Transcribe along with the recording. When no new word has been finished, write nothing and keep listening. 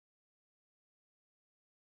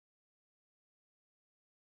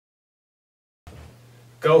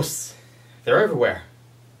Ghosts. They're everywhere.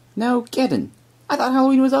 No kidding. I thought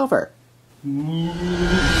Halloween was over.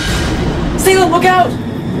 Salem, look out!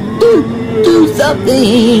 Do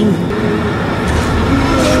something!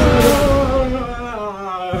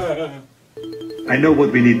 I know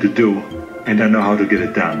what we need to do, and I know how to get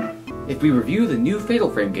it done. If we review the new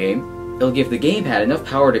Fatal Frame game, it'll give the gamepad enough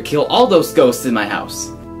power to kill all those ghosts in my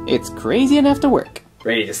house. It's crazy enough to work.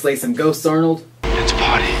 Ready to slay some ghosts, Arnold? Let's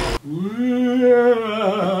party.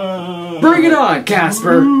 Bring it on,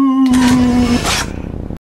 Casper!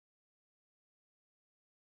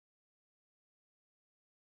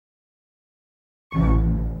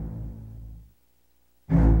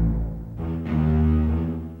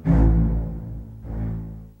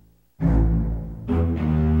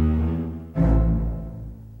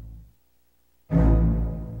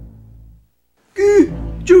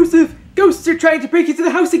 Joseph! Ghosts are trying to break into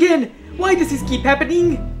the house again! Why does this keep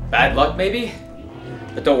happening? Bad luck, maybe?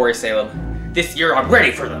 But don't worry, Salem. This year I'm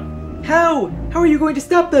ready for them! How? How are you going to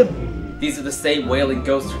stop them? These are the same wailing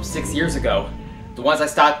ghosts from 6 years ago. The ones I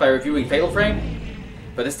stopped by reviewing Fatal Frame?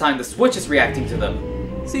 But this time the Switch is reacting to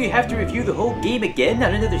them. So you have to review the whole game again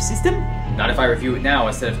on another system? Not if I review it now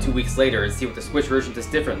instead of 2 weeks later and see what the Switch version does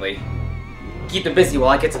differently. Keep them busy while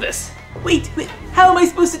I get to this. Wait, how am I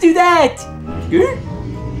supposed to do that? Huh?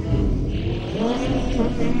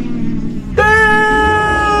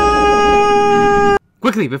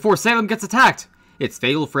 Quickly, before Salem gets attacked! It's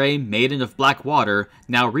Fatal Frame, Maiden of Black Water,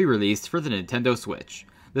 now re-released for the Nintendo Switch.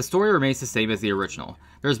 The story remains the same as the original.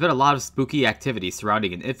 There's been a lot of spooky activity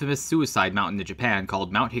surrounding an infamous suicide mountain in Japan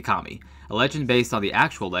called Mount Hikami, a legend based on the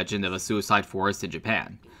actual legend of a suicide forest in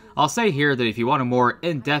Japan. I'll say here that if you want a more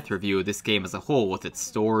in-depth review of this game as a whole with its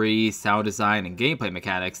story, sound design, and gameplay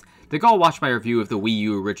mechanics, then go watch my review of the Wii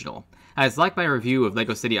U original. As like my review of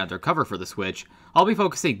LEGO City Undercover for the Switch, I'll be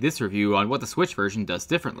focusing this review on what the Switch version does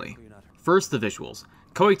differently. First, the visuals.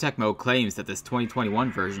 Koei Tecmo claims that this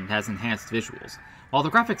 2021 version has enhanced visuals. While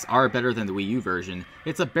the graphics are better than the Wii U version,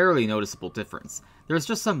 it's a barely noticeable difference. There's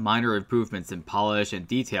just some minor improvements in polish and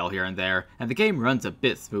detail here and there, and the game runs a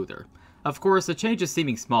bit smoother. Of course, the changes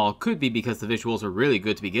seeming small could be because the visuals were really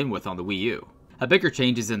good to begin with on the Wii U. A bigger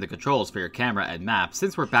change is in the controls for your camera and map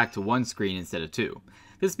since we're back to one screen instead of two.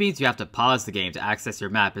 This means you have to pause the game to access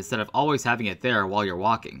your map instead of always having it there while you're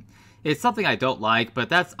walking. It's something I don't like, but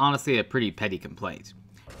that's honestly a pretty petty complaint.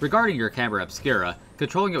 Regarding your camera obscura,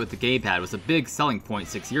 controlling it with the gamepad was a big selling point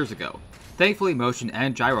 6 years ago. Thankfully, motion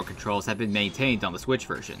and gyro controls have been maintained on the Switch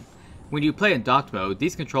version. When you play in docked mode,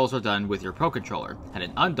 these controls are done with your Pro Controller, and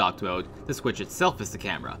in undocked mode, the Switch itself is the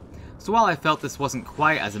camera. So while I felt this wasn't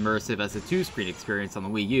quite as immersive as the two-screen experience on the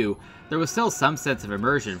Wii U, there was still some sense of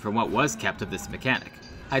immersion from what was kept of this mechanic.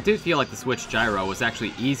 I did feel like the Switch gyro was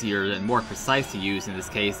actually easier and more precise to use in this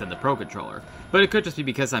case than the Pro Controller, but it could just be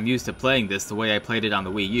because I'm used to playing this the way I played it on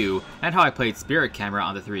the Wii U, and how I played Spirit Camera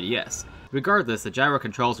on the 3DS. Regardless, the gyro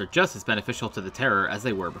controls are just as beneficial to the Terror as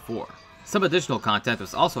they were before. Some additional content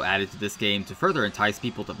was also added to this game to further entice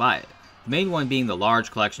people to buy it, the main one being the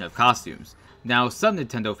large collection of costumes. Now, some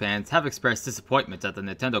Nintendo fans have expressed disappointment at the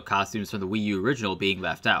Nintendo costumes from the Wii U original being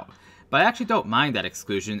left out, but I actually don't mind that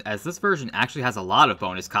exclusion as this version actually has a lot of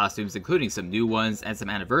bonus costumes, including some new ones and some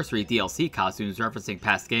anniversary DLC costumes referencing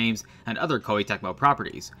past games and other Koei Tecmo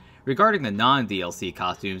properties. Regarding the non-DLC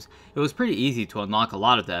costumes, it was pretty easy to unlock a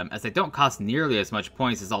lot of them as they don't cost nearly as much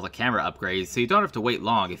points as all the camera upgrades, so you don't have to wait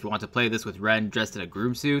long if you want to play this with Ren dressed in a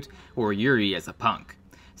groom suit or Yuri as a punk.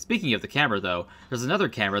 Speaking of the camera though, there's another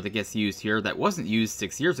camera that gets used here that wasn't used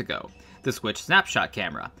 6 years ago, the Switch Snapshot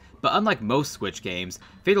camera. But unlike most Switch games,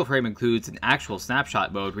 Fatal Frame includes an actual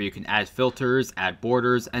snapshot mode where you can add filters, add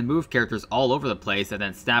borders, and move characters all over the place and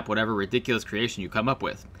then snap whatever ridiculous creation you come up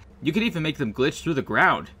with. You can even make them glitch through the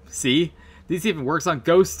ground. See? This even works on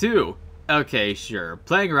ghosts too! Okay, sure,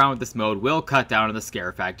 playing around with this mode will cut down on the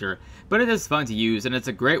scare factor, but it is fun to use and it's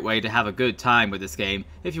a great way to have a good time with this game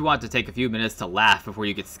if you want to take a few minutes to laugh before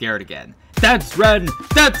you get scared again. That's Ren!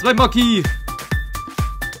 That's my monkey!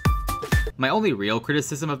 My only real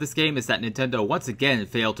criticism of this game is that Nintendo once again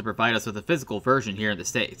failed to provide us with a physical version here in the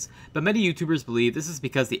States, but many YouTubers believe this is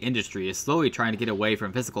because the industry is slowly trying to get away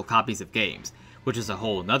from physical copies of games, which is a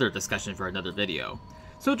whole nother discussion for another video.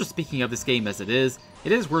 So just speaking of this game as it is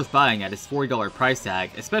worth buying at its $40 price tag,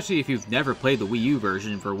 especially if you've never played the Wii U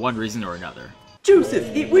version for one reason or another.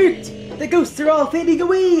 Joseph, it worked! The ghosts are all fading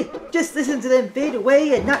away! Just listen to them fade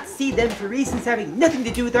away and not see them for reasons having nothing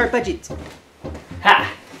to do with our budget.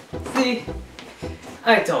 Ha! See?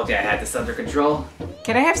 I told you I had this under control.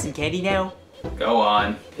 Can I have some candy now? Go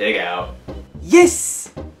on, pig out.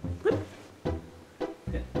 Yes!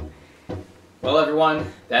 Well everyone,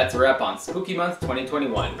 that's a wrap on Spooky Month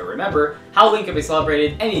 2021, but remember, Halloween can be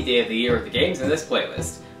celebrated any day of the year with the games in this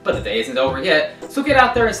playlist. But the day isn't over yet, so get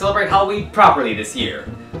out there and celebrate Halloween properly this year.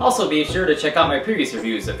 Also be sure to check out my previous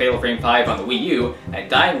reviews of Fatal Frame 5 on the Wii U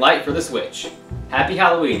and Dying Light for the Switch. Happy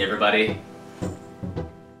Halloween everybody!